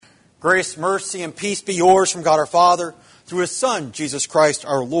Grace, mercy, and peace be yours from God our Father, through His Son, Jesus Christ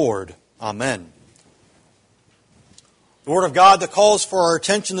our Lord. Amen. The Word of God that calls for our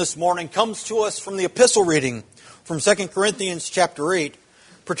attention this morning comes to us from the epistle reading from 2 Corinthians chapter 8,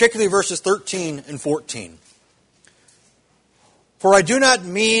 particularly verses 13 and 14. For I do not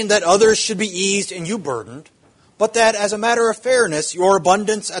mean that others should be eased and you burdened, but that as a matter of fairness, your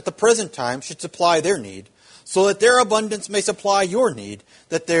abundance at the present time should supply their need, so that their abundance may supply your need,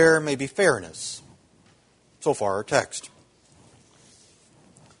 that there may be fairness. So far our text.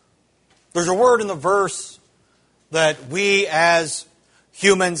 There's a word in the verse that we as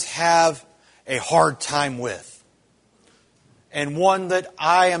humans have a hard time with, and one that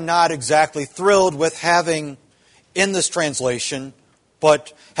I am not exactly thrilled with having in this translation,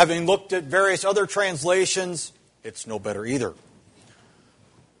 but having looked at various other translations, it's no better either.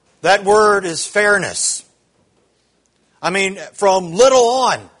 That word is fairness. I mean, from little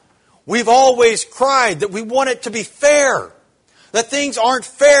on, we've always cried that we want it to be fair. That things aren't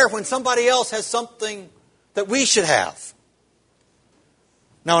fair when somebody else has something that we should have.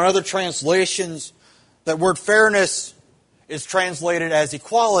 Now, in other translations, that word fairness is translated as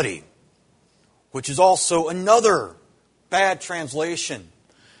equality, which is also another bad translation,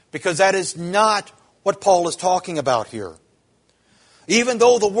 because that is not what Paul is talking about here. Even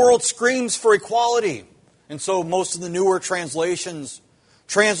though the world screams for equality, and so most of the newer translations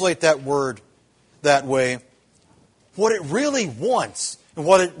translate that word that way, what it really wants and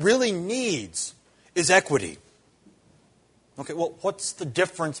what it really needs is equity. Okay, well, what's the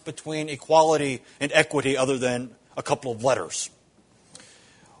difference between equality and equity other than a couple of letters?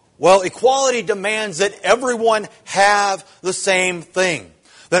 Well, equality demands that everyone have the same thing.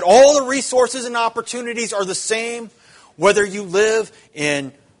 That all the resources and opportunities are the same, whether you live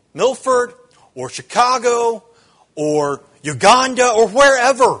in Milford or Chicago or Uganda or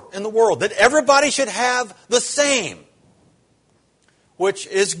wherever in the world. That everybody should have the same, which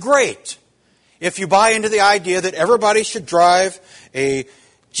is great if you buy into the idea that everybody should drive a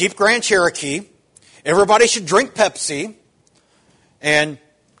Jeep Grand Cherokee, everybody should drink Pepsi, and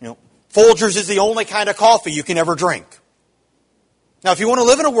Folgers is the only kind of coffee you can ever drink. Now, if you want to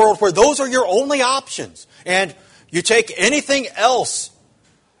live in a world where those are your only options, and you take anything else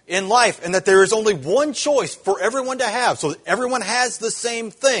in life, and that there is only one choice for everyone to have, so that everyone has the same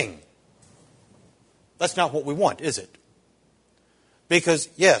thing, that's not what we want, is it? Because,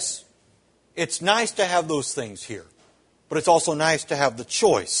 yes, it's nice to have those things here, but it's also nice to have the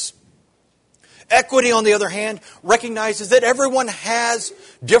choice. Equity, on the other hand, recognizes that everyone has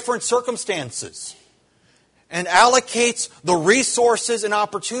different circumstances and allocates the resources and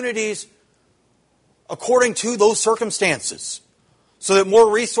opportunities according to those circumstances, so that more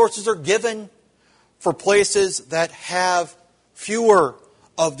resources are given for places that have fewer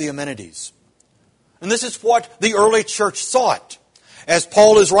of the amenities. And this is what the early church sought. As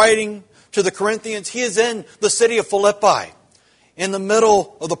Paul is writing to the Corinthians, he is in the city of Philippi, in the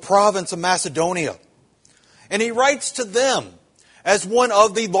middle of the province of Macedonia. And he writes to them as one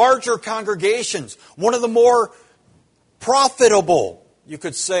of the larger congregations, one of the more profitable, you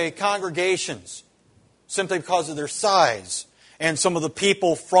could say, congregations, simply because of their size and some of the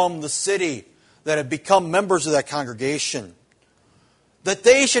people from the city that have become members of that congregation, that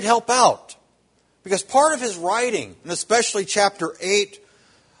they should help out. Because part of his writing, and especially chapter 8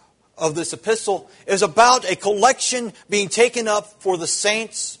 of this epistle, is about a collection being taken up for the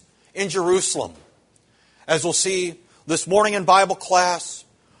saints in Jerusalem. As we'll see this morning in Bible class,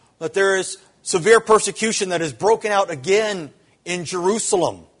 that there is severe persecution that is broken out again in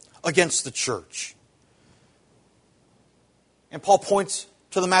Jerusalem against the church. And Paul points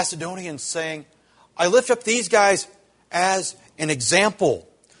to the Macedonians saying, I lift up these guys as an example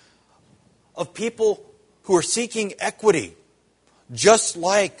of people who are seeking equity, just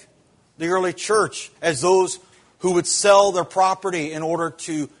like the early church, as those who would sell their property in order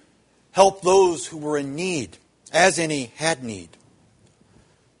to help those who were in need, as any had need.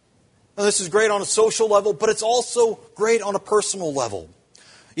 Now, this is great on a social level, but it's also great on a personal level.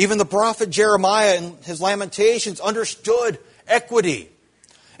 Even the prophet Jeremiah in his Lamentations understood equity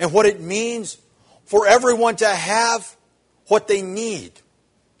and what it means for everyone to have what they need.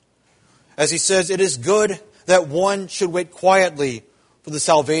 As he says, it is good that one should wait quietly for the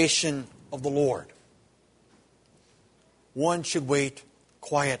salvation of the Lord. One should wait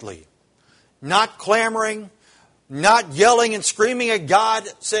quietly. Not clamoring, not yelling and screaming at God,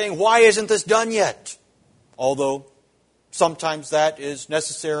 saying, why isn't this done yet? Although sometimes that is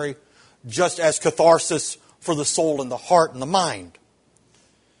necessary just as catharsis for the soul and the heart and the mind.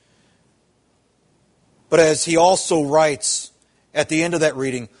 But as he also writes at the end of that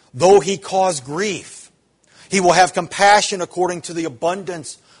reading, though he cause grief, he will have compassion according to the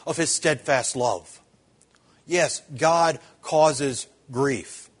abundance of his steadfast love. Yes, God causes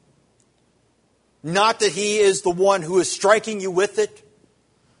grief. Not that he is the one who is striking you with it,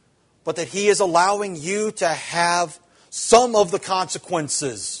 but that he is allowing you to have some of the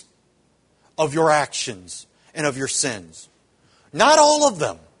consequences of your actions and of your sins. Not all of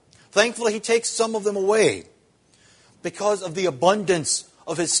them. Thankfully, he takes some of them away because of the abundance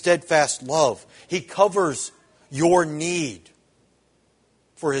of his steadfast love. He covers your need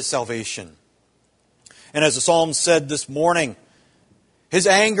for his salvation. And as the psalm said this morning, his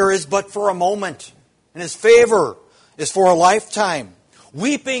anger is but for a moment, and his favor is for a lifetime.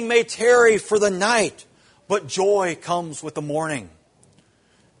 Weeping may tarry for the night, but joy comes with the morning.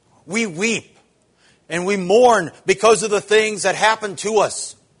 We weep and we mourn because of the things that happen to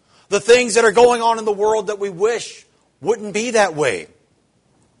us, the things that are going on in the world that we wish wouldn't be that way.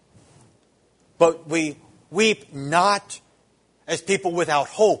 But we weep not as people without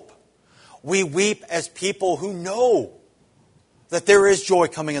hope. We weep as people who know that there is joy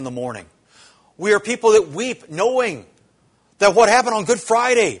coming in the morning. We are people that weep knowing that what happened on Good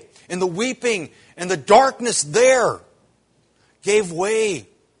Friday and the weeping and the darkness there gave way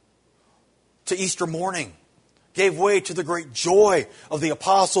to Easter morning, gave way to the great joy of the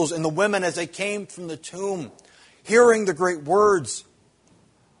apostles and the women as they came from the tomb, hearing the great words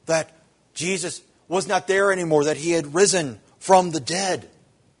that Jesus was not there anymore, that he had risen from the dead.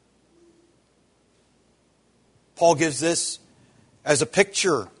 Paul gives this as a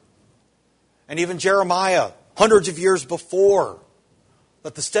picture, and even Jeremiah, hundreds of years before,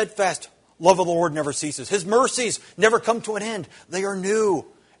 that the steadfast love of the Lord never ceases. His mercies never come to an end. They are new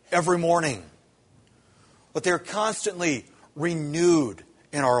every morning. But they are constantly renewed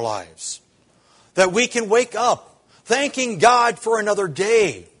in our lives. That we can wake up thanking God for another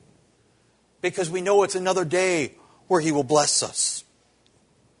day, because we know it's another day where he will bless us.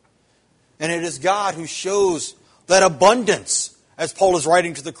 And it is God who shows that abundance, as Paul is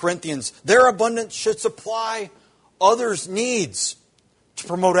writing to the Corinthians. Their abundance should supply others' needs to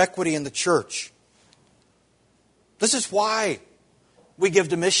promote equity in the church. This is why we give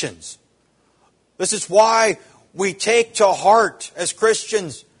to missions. This is why we take to heart as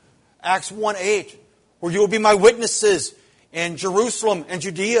Christians Acts 1:8, where you will be my witnesses in Jerusalem and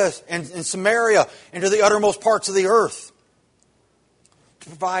Judea and in Samaria and to the uttermost parts of the earth. To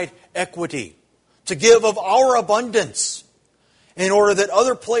provide equity, to give of our abundance, in order that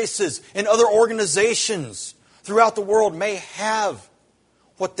other places and other organizations throughout the world may have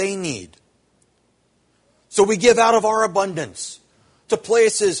what they need. So we give out of our abundance to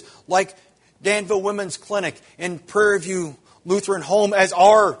places like Danville Women's Clinic and Prairie View Lutheran Home as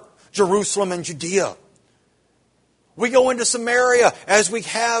our Jerusalem and Judea. We go into Samaria as we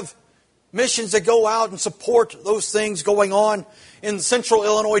have missions that go out and support those things going on in the Central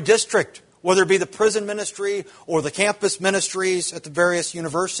Illinois District, whether it be the prison ministry or the campus ministries at the various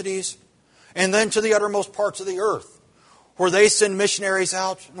universities, and then to the uttermost parts of the earth, where they send missionaries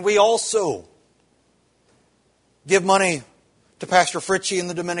out. And we also give money to Pastor Fritchie in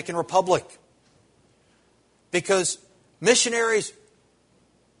the Dominican Republic, because missionaries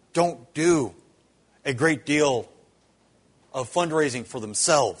don't do a great deal of fundraising for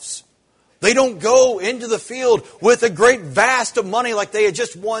themselves. They don't go into the field with a great vast of money like they had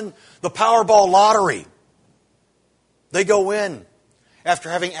just won the Powerball lottery. They go in after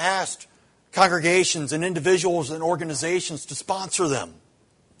having asked congregations and individuals and organizations to sponsor them.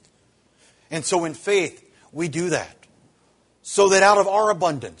 And so in faith, we do that, so that out of our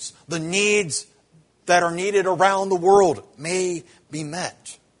abundance, the needs that are needed around the world may be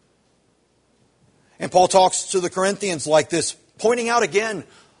met. And Paul talks to the Corinthians like this, pointing out again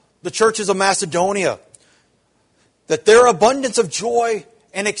the churches of Macedonia, that their abundance of joy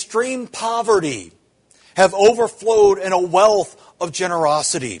and extreme poverty have overflowed in a wealth of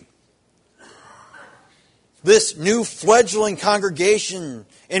generosity. This new fledgling congregation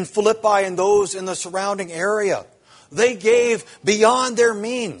in Philippi and those in the surrounding area, they gave beyond their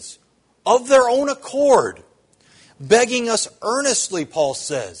means, of their own accord, begging us earnestly, Paul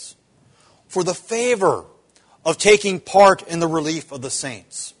says, for the favor of taking part in the relief of the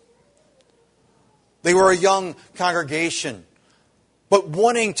saints. They were a young congregation, but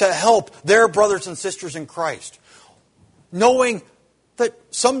wanting to help their brothers and sisters in Christ, knowing that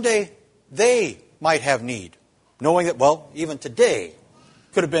someday they might have need, knowing that, well, even today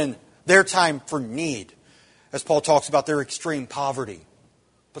could have been their time for need, as Paul talks about their extreme poverty.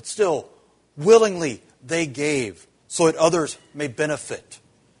 But still, willingly they gave so that others may benefit.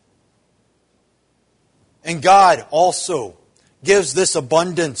 And God also gives this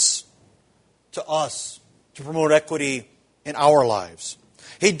abundance to us to promote equity in our lives.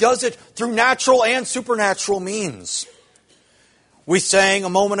 He does it through natural and supernatural means. We sang a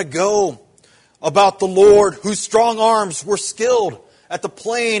moment ago about the Lord whose strong arms were skilled at the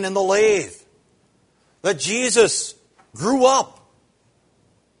plane and the lathe. That Jesus grew up,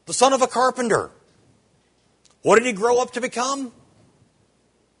 the son of a carpenter. What did he grow up to become?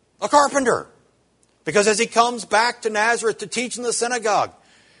 A carpenter. Because as he comes back to Nazareth to teach in the synagogue,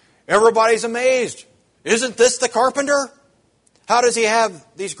 everybody's amazed. Isn't this the carpenter? How does he have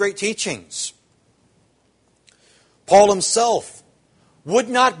these great teachings? Paul himself would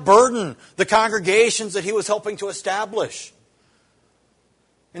not burden the congregations that he was helping to establish.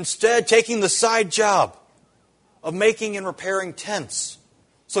 Instead, taking the side job of making and repairing tents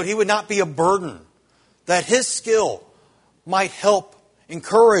so that he would not be a burden, that his skill might help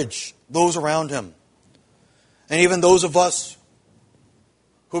encourage those around him. And even those of us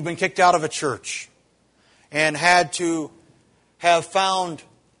who have been kicked out of a church and had to have found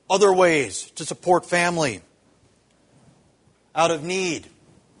other ways to support family out of need,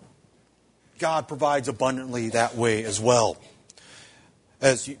 God provides abundantly that way as well.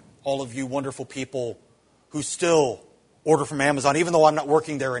 As all of you wonderful people who still order from Amazon, even though I'm not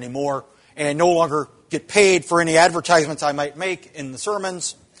working there anymore and no longer get paid for any advertisements I might make in the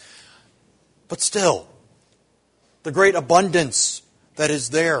sermons, but still, the great abundance that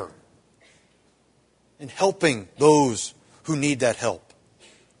is there in helping those who need that help.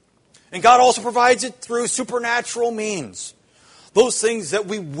 And God also provides it through supernatural means. Those things that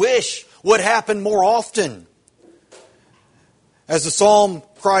we wish would happen more often. As the psalm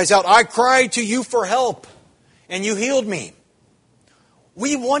cries out, I cried to you for help, and you healed me.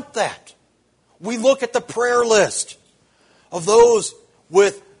 We want that. We look at the prayer list of those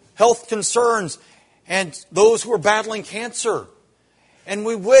with health concerns and those who are battling cancer. And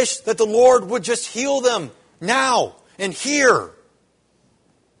we wish that the Lord would just heal them now and here.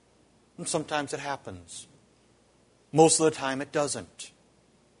 And sometimes it happens. Most of the time it doesn't.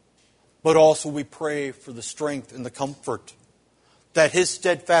 But also we pray for the strength and the comfort that His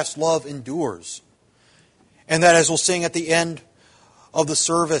steadfast love endures. And that, as we'll sing at the end of the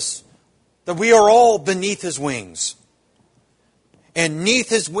service, that we are all beneath His wings. And neath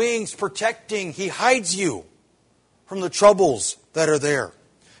His wings protecting, He hides you from the troubles that are there.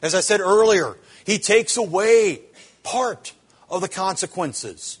 As I said earlier, He takes away part of the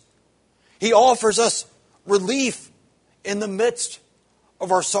consequences. He offers us relief in the midst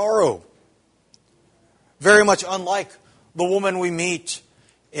of our sorrow. Very much unlike the woman we meet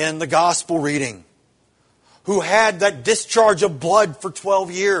in the gospel reading, who had that discharge of blood for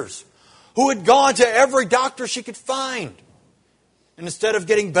 12 years, who had gone to every doctor she could find, and instead of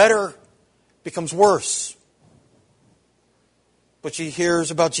getting better, becomes worse. But she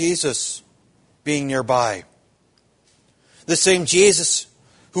hears about Jesus being nearby. The same Jesus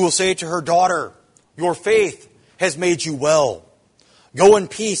who will say to her daughter, your faith has made you well. Go in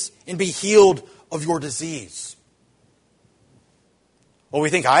peace and be healed of your disease. Well, we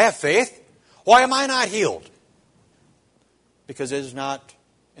think, I have faith. Why am I not healed? Because it is not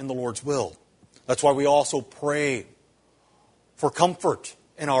in the Lord's will. That's why we also pray for comfort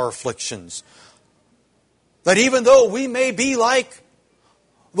in our afflictions. That even though we may be like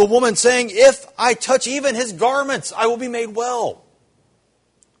the woman saying, if I touch even His garments, I will be made well.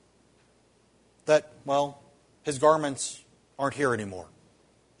 That, well, His garments aren't here anymore.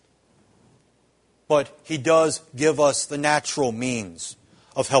 But He does give us the natural means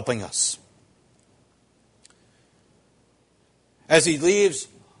of helping us. As He leaves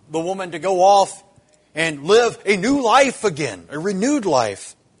the woman to go off and live a new life again, a renewed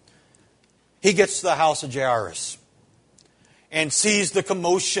life, He gets to the house of Jairus and sees the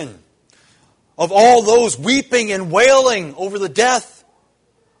commotion of all those weeping and wailing over the death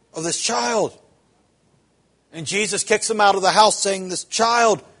of this child. And Jesus kicks them out of the house saying, this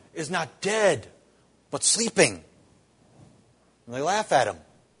child is not dead, but sleeping. And they laugh at Him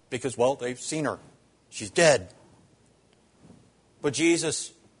because, well, they've seen her. She's dead. But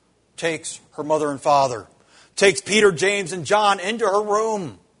Jesus takes her mother and father, takes Peter, James, and John into her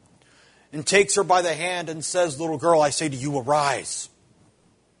room, and takes her by the hand and says, little girl, I say to you, arise.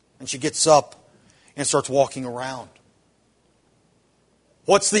 And she gets up and starts walking around.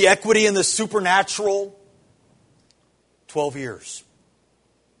 What's the equity in this supernatural? 12 years.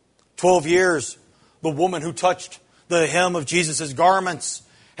 12 years, the woman who touched the hem of Jesus' garments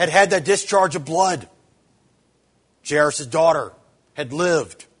had had that discharge of blood. Jairus' daughter had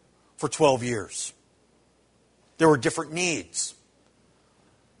lived for 12 years. There were different needs.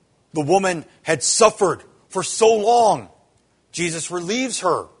 The woman had suffered for so long Jesus relieves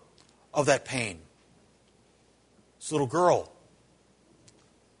her of that pain. This little girl.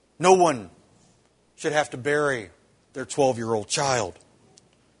 No one should have to bury their 12-year-old child.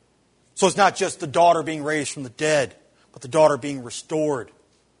 So it's not just the daughter being raised from the dead, but the daughter being restored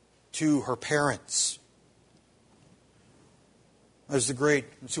to her parents. There's the great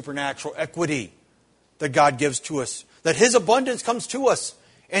supernatural equity that God gives to us. That His abundance comes to us.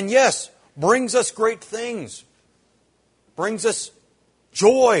 And yes, brings us great things. Brings us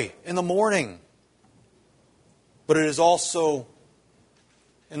joy in the morning. But it is also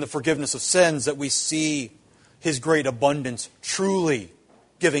in the forgiveness of sins that we see His great abundance truly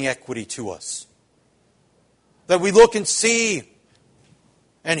giving equity to us. That we look and see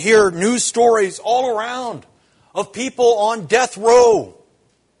and hear news stories all around of people on death row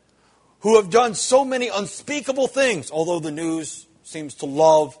who have done so many unspeakable things, although the news seems to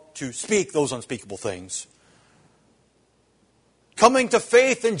love to speak those unspeakable things. Coming to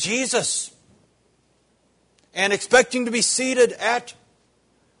faith in Jesus and expecting to be seated at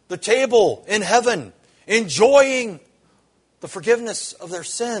the table in heaven, enjoying the forgiveness of their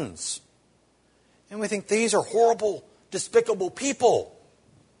sins. And we think these are horrible, despicable people.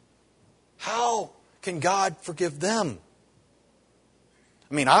 How can God forgive them?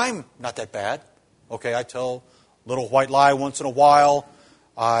 I mean, I'm not that bad. Okay, I tell a little white lie once in a while.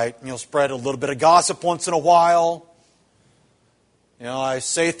 I spread a little bit of gossip once in a while. I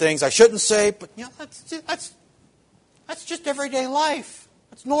say things I shouldn't say, but that's just everyday life.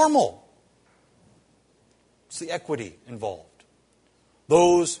 That's normal. It's the equity involved.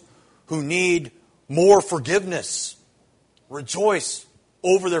 Those who need more forgiveness rejoice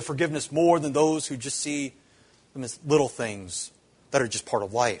over their forgiveness more than those who just see them as little things that are just part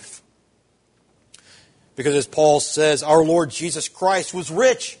of life. Because as Paul says, our Lord Jesus Christ was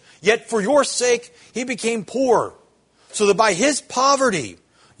rich, yet for your sake He became poor, so that by His poverty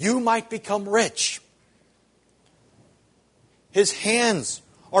you might become rich. His hands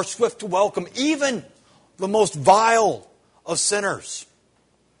are swift to welcome even the most vile of sinners.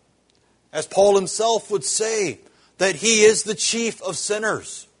 As Paul himself would say, that he is the chief of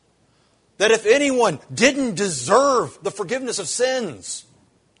sinners. That if anyone didn't deserve the forgiveness of sins,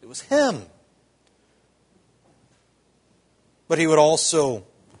 it was him. But he would also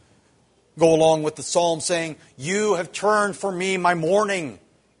go along with the psalm saying, you have turned for me my mourning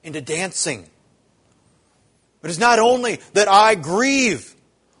into dancing. It is not only that I grieve,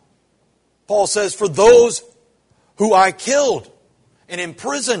 Paul says, for those who I killed and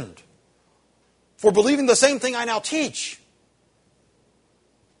imprisoned for believing the same thing I now teach.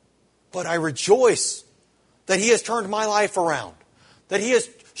 But I rejoice that He has turned my life around, that He has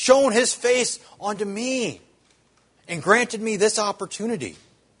shown His face onto me and granted me this opportunity.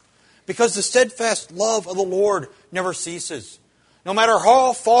 Because the steadfast love of the Lord never ceases. No matter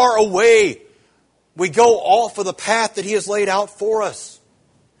how far away we go off of the path that He has laid out for us,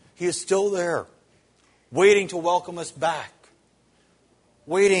 He is still there, waiting to welcome us back,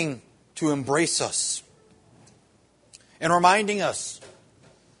 waiting to embrace us, and reminding us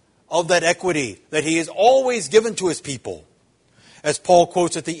of that equity that He has always given to His people. As Paul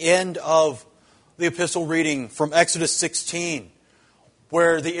quotes at the end of the epistle reading from Exodus 16,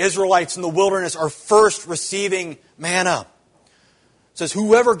 where the Israelites in the wilderness are first receiving manna. It says,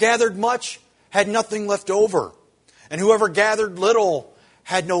 whoever gathered much had nothing left over, and whoever gathered little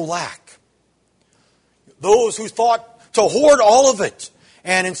had no lack. Those who thought to hoard all of it,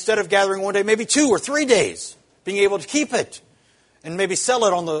 and instead of gathering one day, maybe 2 or 3 days, being able to keep it and maybe sell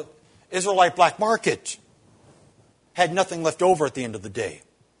it on the Israelite black market, had nothing left over at the end of the day.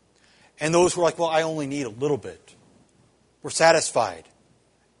 And those who were like, well, I only need a little bit, were satisfied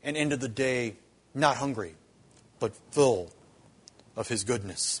and ended the day not hungry, but full of His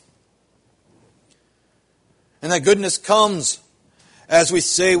goodness. And that goodness comes, as we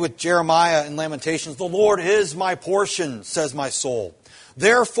say with Jeremiah in Lamentations, the Lord is my portion, says my soul.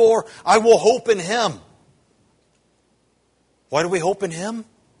 Therefore, I will hope in Him. Why do we hope in Him?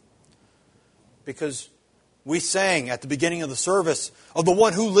 Because we sang at the beginning of the service of the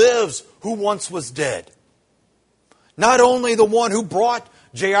one who lives, who once was dead. Not only the one who brought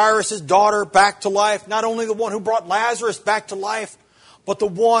Jairus' daughter back to life, not only the one who brought Lazarus back to life, but the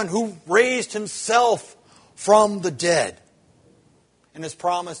one who raised Himself from the dead and has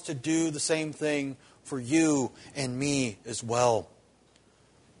promised to do the same thing for you and me as well.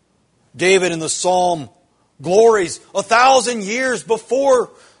 David in the psalm glories 1,000 years before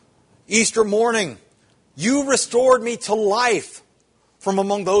Easter morning. You restored me to life from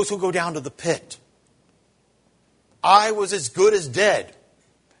among those who go down to the pit. I was as good as dead.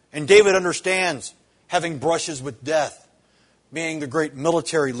 And David understands having brushes with death. being the great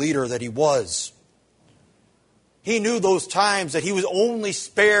military leader that he was. He knew those times that he was only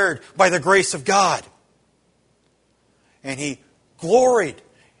spared by the grace of God. And he gloried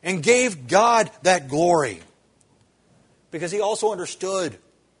and gave God that glory. Because he also understood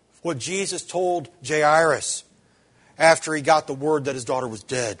what Jesus told Jairus after he got the word that his daughter was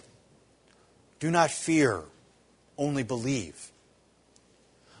dead. Do not fear, only believe.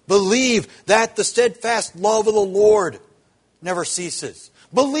 Believe that the steadfast love of the Lord never ceases.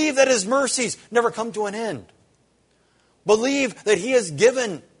 Believe that His mercies never come to an end. Believe that He has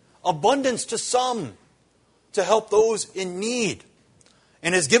given abundance to some to help those in need,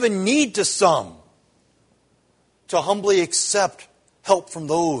 and has given need to some to humbly accept help from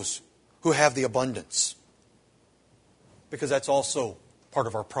those who have the abundance. Because that's also part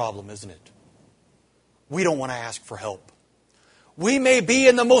of our problem, isn't it? We don't want to ask for help. We may be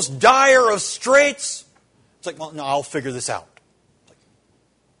in the most dire of straits. It's like, well, no, I'll figure this out. Like,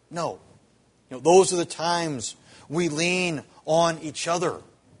 no. Those are the times we lean on each other.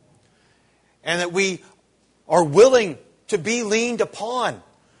 And that we are willing to be leaned upon.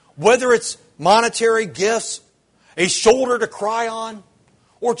 Whether it's monetary gifts, a shoulder to cry on,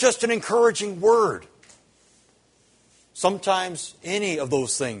 or just an encouraging word. Sometimes any of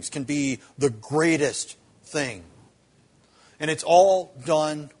those things can be the greatest thing. And it's all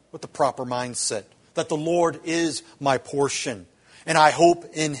done with the proper mindset that the Lord is my portion, and I hope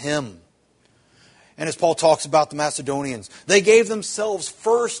in Him. And as Paul talks about the Macedonians, they gave themselves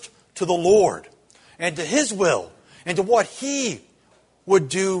first to the Lord and to His will and to what He would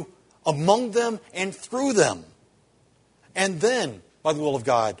do among them and through them. And then, by the will of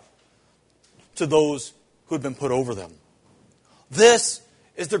God, to those who had been put over them. This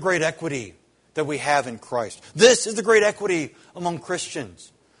is the great equity that we have in Christ. This is the great equity among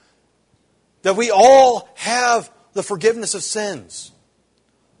Christians. That we all have the forgiveness of sins.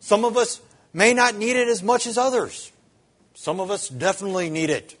 Some of us may not need it as much as others. Some of us definitely need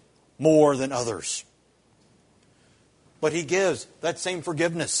it more than others. But He gives that same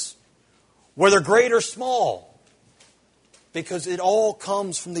forgiveness, whether great or small, because it all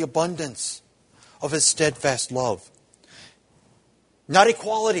comes from the abundance of His steadfast love. Not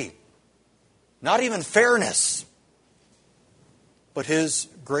equality, not even fairness, but His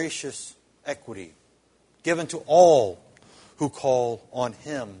gracious equity given to all who call on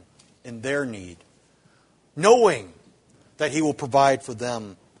Him in their need, knowing that He will provide for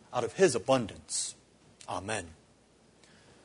them out of His abundance. Amen.